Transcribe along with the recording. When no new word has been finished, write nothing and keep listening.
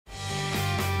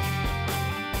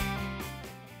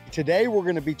Today we're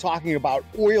going to be talking about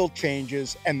oil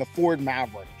changes and the Ford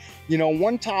Maverick. You know,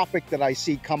 one topic that I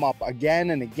see come up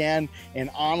again and again in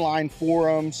online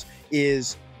forums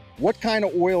is what kind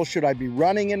of oil should I be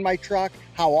running in my truck?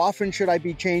 How often should I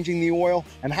be changing the oil?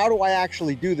 And how do I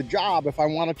actually do the job if I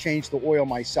want to change the oil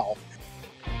myself?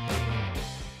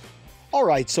 All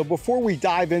right, so before we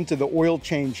dive into the oil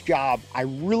change job, I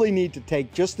really need to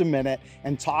take just a minute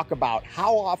and talk about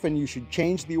how often you should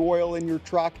change the oil in your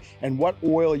truck and what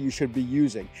oil you should be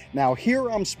using. Now, here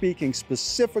I'm speaking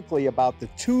specifically about the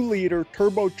 2-liter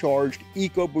turbocharged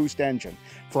Ecoboost engine.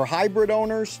 For hybrid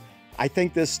owners, I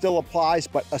think this still applies,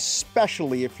 but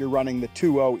especially if you're running the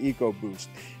 2.0 Ecoboost.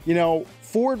 You know,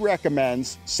 Ford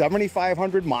recommends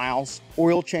 7,500 miles,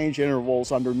 oil change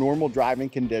intervals under normal driving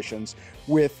conditions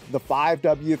with the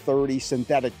 5W30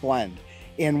 synthetic blend.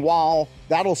 And while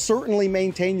that'll certainly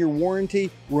maintain your warranty,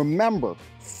 remember,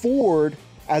 Ford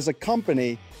as a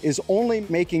company is only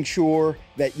making sure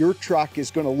that your truck is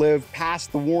going to live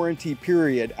past the warranty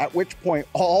period, at which point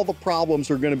all the problems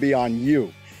are going to be on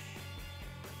you.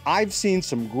 I've seen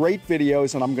some great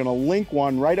videos, and I'm going to link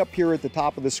one right up here at the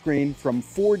top of the screen from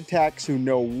Ford techs who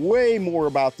know way more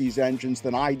about these engines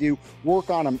than I do,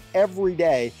 work on them every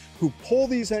day, who pull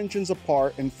these engines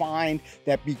apart and find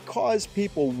that because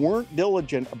people weren't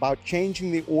diligent about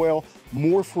changing the oil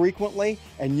more frequently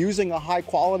and using a high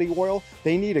quality oil,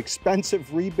 they need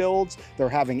expensive rebuilds. They're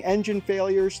having engine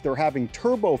failures, they're having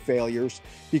turbo failures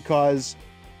because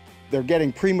they're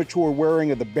getting premature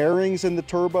wearing of the bearings in the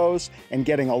turbos and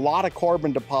getting a lot of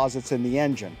carbon deposits in the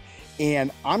engine.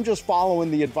 And I'm just following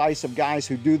the advice of guys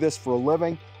who do this for a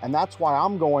living, and that's why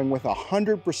I'm going with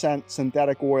 100%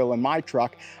 synthetic oil in my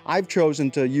truck. I've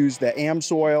chosen to use the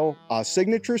AMSOIL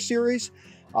Signature Series.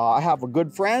 I have a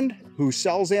good friend who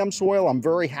sells AMSOIL. I'm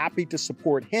very happy to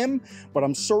support him, but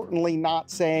I'm certainly not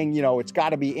saying, you know, it's got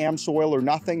to be AMSOIL or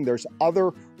nothing. There's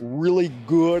other really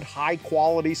good, high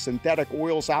quality synthetic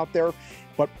oils out there,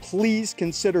 but please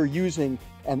consider using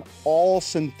an all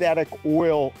synthetic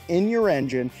oil in your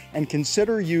engine and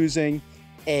consider using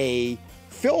a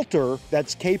filter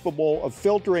that's capable of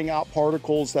filtering out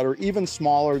particles that are even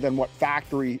smaller than what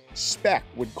factory spec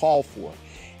would call for.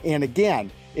 And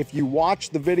again, if you watch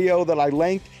the video that I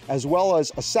linked, as well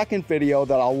as a second video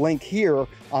that I'll link here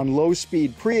on low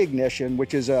speed pre-ignition,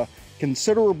 which is a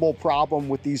considerable problem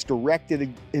with these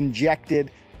directed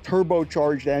injected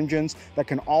turbocharged engines that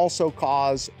can also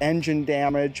cause engine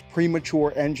damage,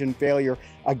 premature engine failure.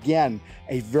 Again,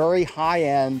 a very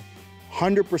high-end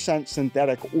 100%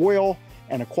 synthetic oil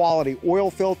and a quality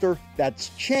oil filter that's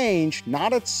changed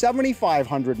not at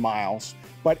 7,500 miles,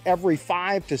 but every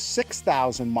 5,000 to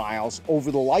 6,000 miles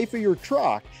over the life of your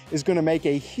truck is going to make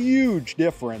a huge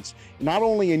difference, not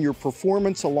only in your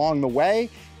performance along the way,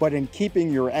 but in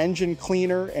keeping your engine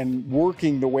cleaner and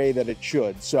working the way that it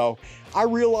should. So I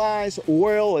realize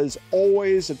oil is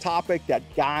always a topic that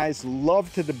guys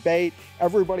love to debate.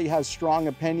 Everybody has strong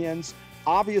opinions.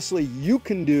 Obviously, you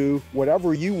can do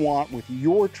whatever you want with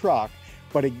your truck.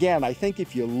 But again, I think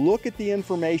if you look at the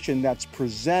information that's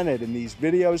presented in these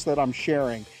videos that I'm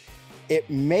sharing, it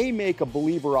may make a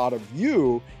believer out of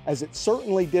you, as it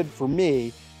certainly did for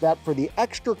me, that for the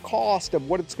extra cost of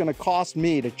what it's going to cost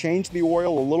me to change the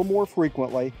oil a little more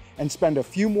frequently and spend a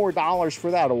few more dollars for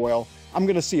that oil, I'm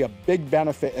going to see a big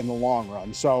benefit in the long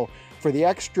run. So for the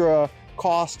extra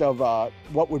cost of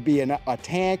what would be a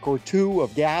tank or two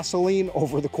of gasoline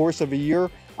over the course of a year,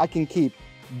 I can keep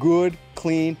good,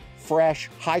 clean, fresh,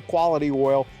 high quality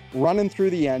oil running through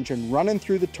the engine, running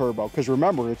through the turbo, because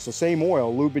remember, it's the same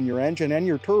oil lubing your engine and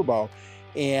your turbo,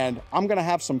 and I'm going to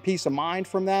have some peace of mind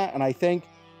from that. And I think,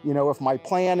 you know, if my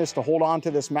plan is to hold on to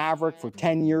this Maverick for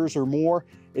 10 years or more,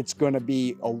 it's going to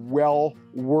be a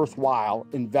worthwhile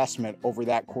investment over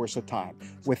that course of time.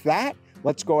 With that,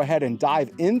 let's go ahead and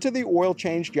dive into the oil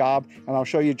change job, and I'll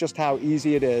show you just how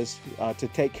easy it is to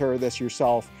take care of this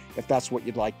yourself if that's what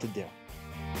you'd like to do.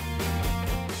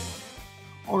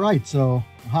 All right, so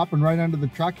hopping right under the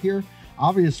truck here.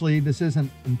 Obviously, this isn't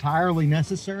entirely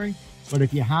necessary, but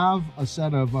if you have a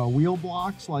set of wheel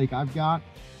blocks like I've got,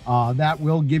 that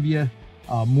will give you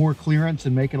more clearance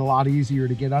and make it a lot easier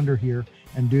to get under here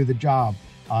and do the job.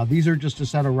 These are just a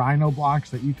set of Rhino blocks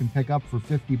that you can pick up for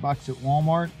 50 bucks at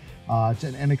Walmart. It's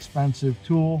an inexpensive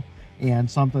tool and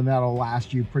something that'll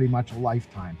last you pretty much a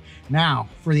lifetime. Now,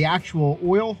 for the actual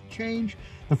oil change,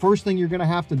 the first thing you're going to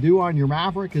have to do on your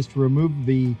Maverick is to remove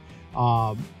the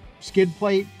skid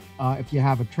plate if you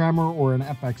have a Tremor or an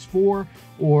FX4,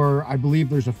 or I believe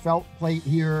there's a felt plate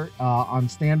here on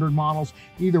standard models.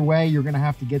 Either way, you're going to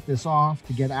have to get this off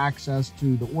to get access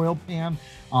to the oil pan.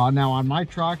 Now on my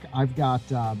truck, I've got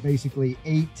basically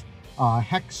 8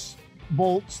 hex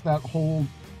bolts that hold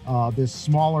this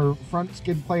smaller front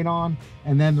skid plate on,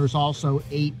 and then there's also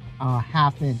 8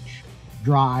 half-inch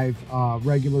drive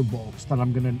regular bolts that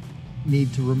I'm gonna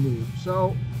need to remove.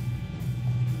 So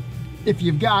if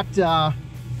you've got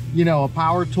you know, a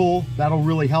power tool, that'll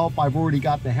really help. I've already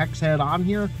got the hex head on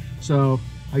here, so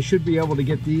I should be able to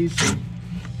get these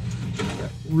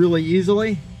really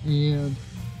easily, and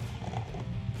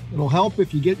it'll help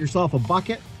if you get yourself a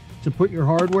bucket to put your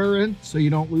hardware in so you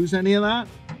don't lose any of that.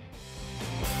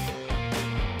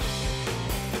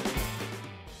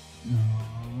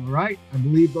 All right, I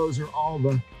believe those are all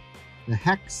the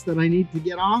hex that I need to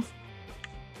get off.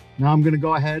 Now I'm going to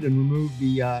go ahead and remove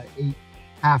the 8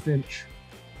 half-inch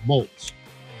bolts.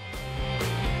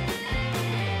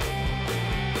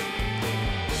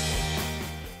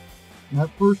 That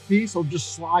first piece will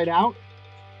just slide out.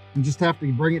 You just have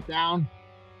to bring it down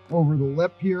over the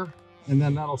lip here, and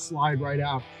then that'll slide right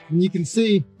out. And you can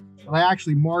see that I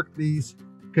actually marked these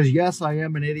because, yes, I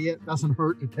am an idiot. It doesn't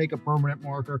hurt to take a permanent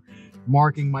marker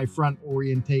marking my front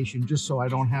orientation just so I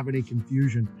don't have any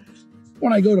confusion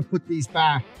when I go to put these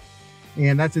back.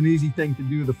 And that's an easy thing to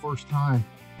do the first time.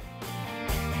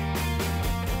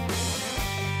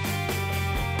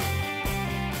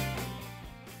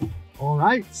 All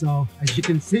right, so as you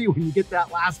can see, when you get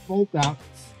that last bolt out,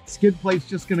 skid plate's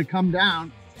just going to come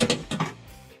down,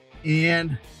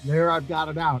 and there I've got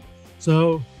it out.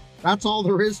 So that's all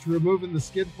there is to removing the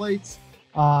skid plates.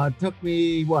 It took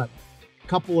me, what, a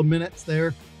couple of minutes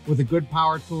there. With a good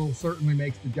power tool, certainly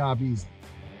makes the job easy.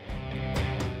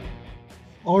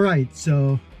 All right,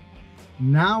 so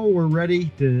now we're ready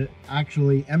to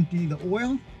actually empty the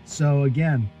oil. So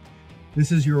again,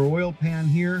 this is your oil pan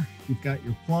here. You've got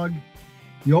your plug.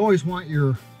 You always want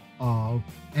your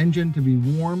engine to be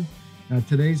warm. Now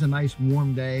today's a nice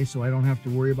warm day, so I don't have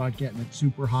to worry about getting it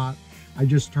super hot. I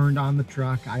just turned on the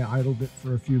truck, I idled it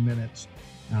for a few minutes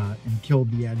and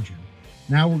killed the engine.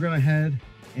 Now we're gonna head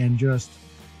and just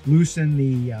loosen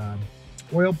the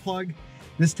oil plug.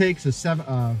 This takes a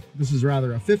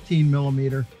 15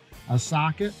 millimeter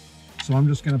socket. So I'm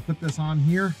just gonna put this on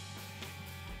here,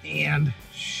 and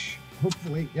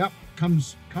hopefully, yep,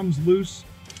 comes loose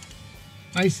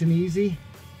nice and easy.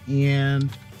 And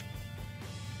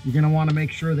you're going to want to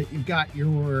make sure that you've got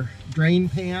your drain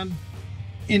pan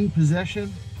in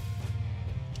position,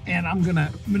 and I'm going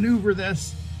to maneuver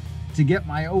this to get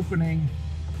my opening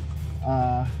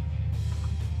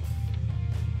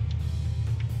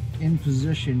in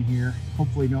position here.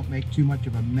 Hopefully don't make too much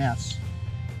of a mess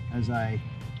as I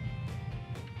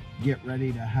get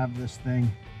ready to have this thing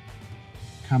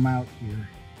come out here.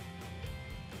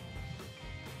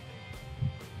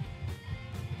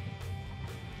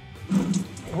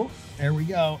 Oh, there we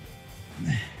go.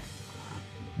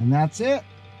 And that's it.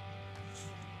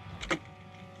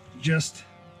 Just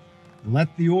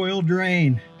let the oil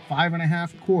drain.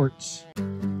 5.5 quarts.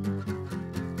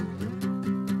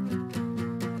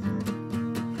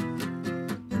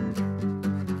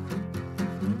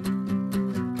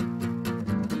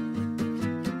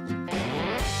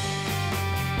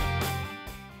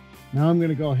 Now I'm going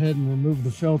to go ahead and remove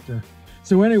the filter.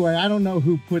 So anyway, I don't know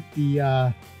who put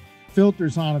the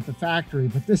filters on at the factory,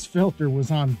 but this filter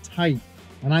was on tight,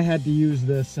 and I had to use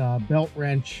this belt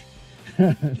wrench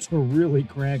to really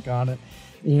crank on it,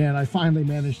 and I finally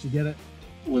managed to get it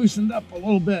loosened up a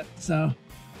little bit. So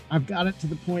I've got it to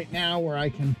the point now where I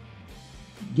can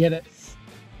get it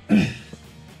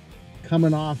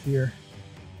coming off here.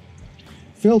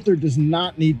 Filter does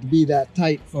not need to be that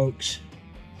tight, folks.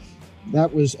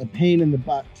 That was a pain in the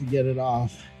butt to get it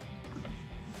off.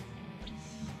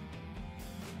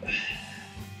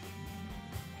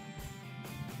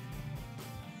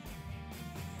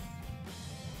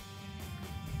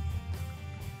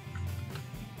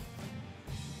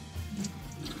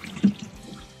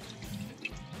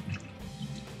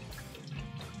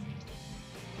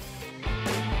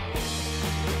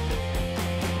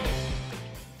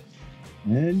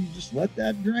 And you just let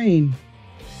that drain.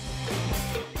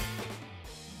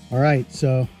 All right,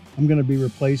 so I'm going to be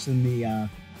replacing the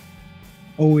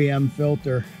OEM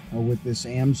filter with this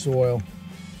AmSoil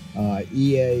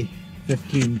EA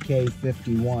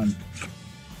 15K51.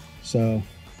 So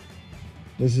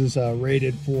this is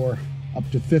rated for up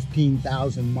to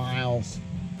 15,000 miles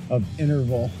of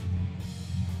interval,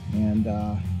 and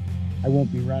I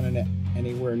won't be running it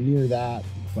anywhere near that,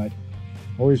 but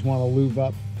always want to lube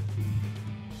up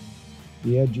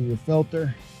the edge of your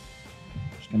filter.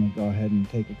 Just going to go ahead and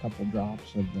take a couple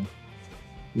drops of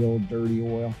the old dirty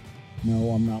oil.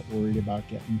 No, I'm not worried about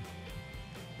getting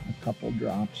a couple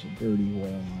drops of dirty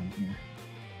oil on here.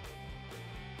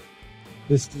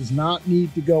 This does not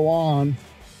need to go on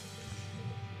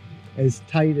as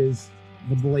tight as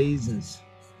the blazes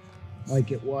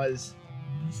like it was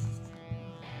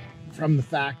from the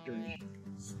factory.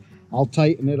 I'll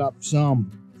tighten it up some,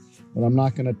 but I'm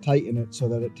not going to tighten it so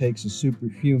that it takes a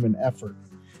superhuman effort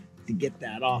to get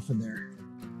that off of there.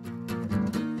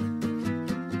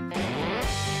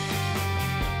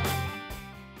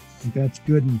 I think that's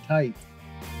good and tight.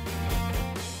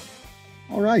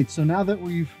 All right, so now that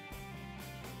we've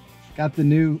got the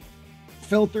new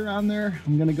filter on there,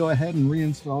 I'm going to go ahead and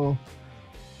reinstall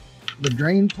the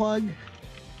drain plug,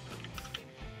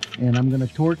 and I'm going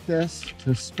to torque this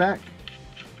to spec,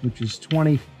 which is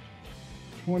 20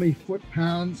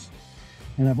 foot-pounds,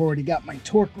 and I've already got my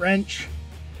torque wrench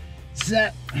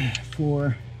set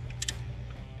for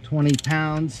 20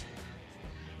 pounds.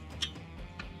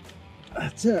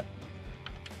 That's it,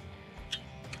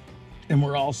 and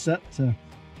we're all set to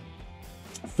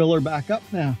fill her back up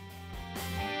now.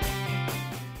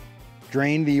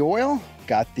 Drained the oil,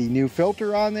 got the new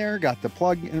filter on there, got the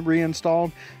plug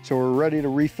reinstalled, so we're ready to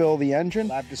refill the engine.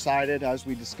 I've decided, as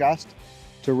we discussed,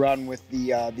 to run with the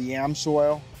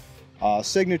AmSoil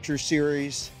Signature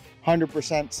Series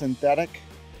 100% synthetic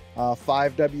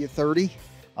 5W30.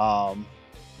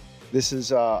 This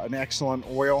is an excellent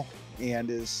oil and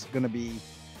is going to be,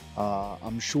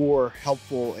 I'm sure,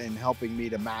 helpful in helping me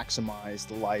to maximize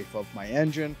the life of my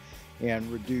engine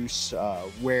and reduce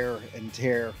wear and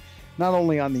tear, not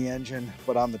only on the engine,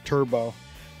 but on the turbo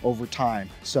over time.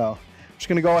 So I'm just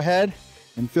gonna go ahead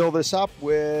and fill this up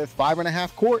with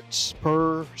 5.5 quarts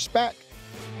per spec.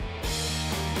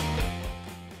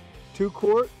 2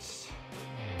 quarts,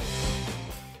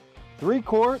 3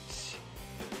 quarts,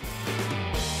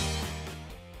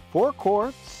 4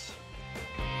 quarts,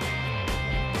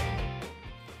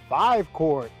 5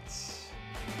 quarts.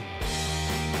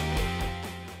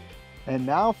 And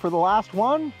now for the last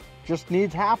one, just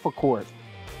needs half a quart.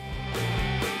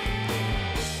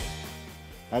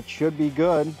 That should be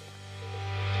good.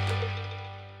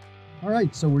 All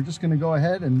right, so we're just going to go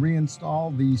ahead and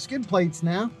reinstall the skid plates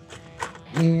now.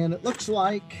 And it looks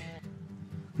like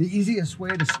the easiest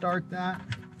way to start that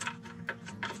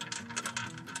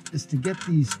is to get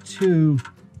these 2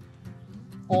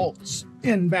 bolts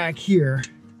in back here.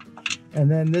 And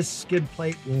then this skid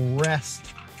plate will rest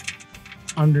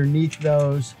underneath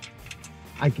those.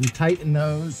 I can tighten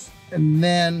those and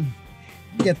then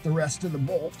get the rest of the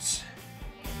bolts.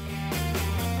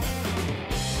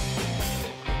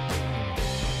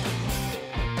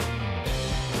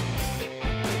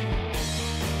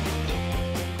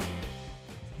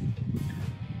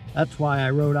 That's why I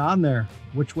wrote on there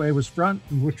which way was front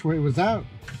and which way was out.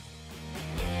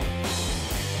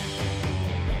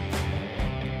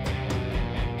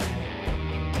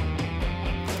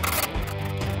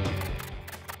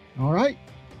 All right,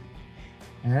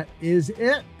 that is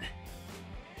it.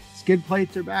 Skid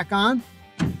plates are back on.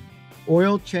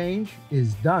 Oil change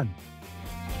is done.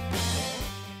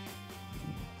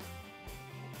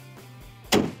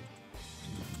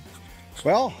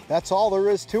 Well, that's all there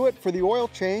is to it for the oil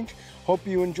change. Hope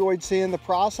you enjoyed seeing the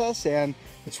process, and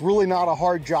it's really not a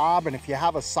hard job. And if you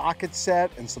have a socket set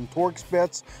and some Torx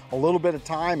bits, a little bit of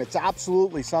time, it's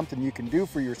absolutely something you can do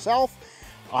for yourself.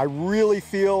 I really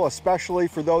feel, especially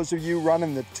for those of you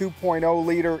running the 2.0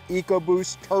 liter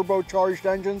Ecoboost turbocharged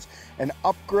engines, an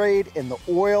upgrade in the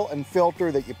oil and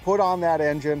filter that you put on that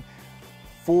engine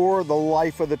for the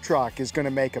life of the truck is going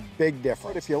to make a big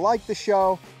difference. If you like the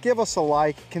show, give us a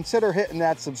like, consider hitting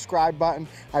that subscribe button.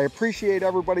 I appreciate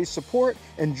everybody's support.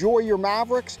 Enjoy your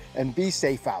Mavericks and be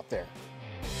safe out there.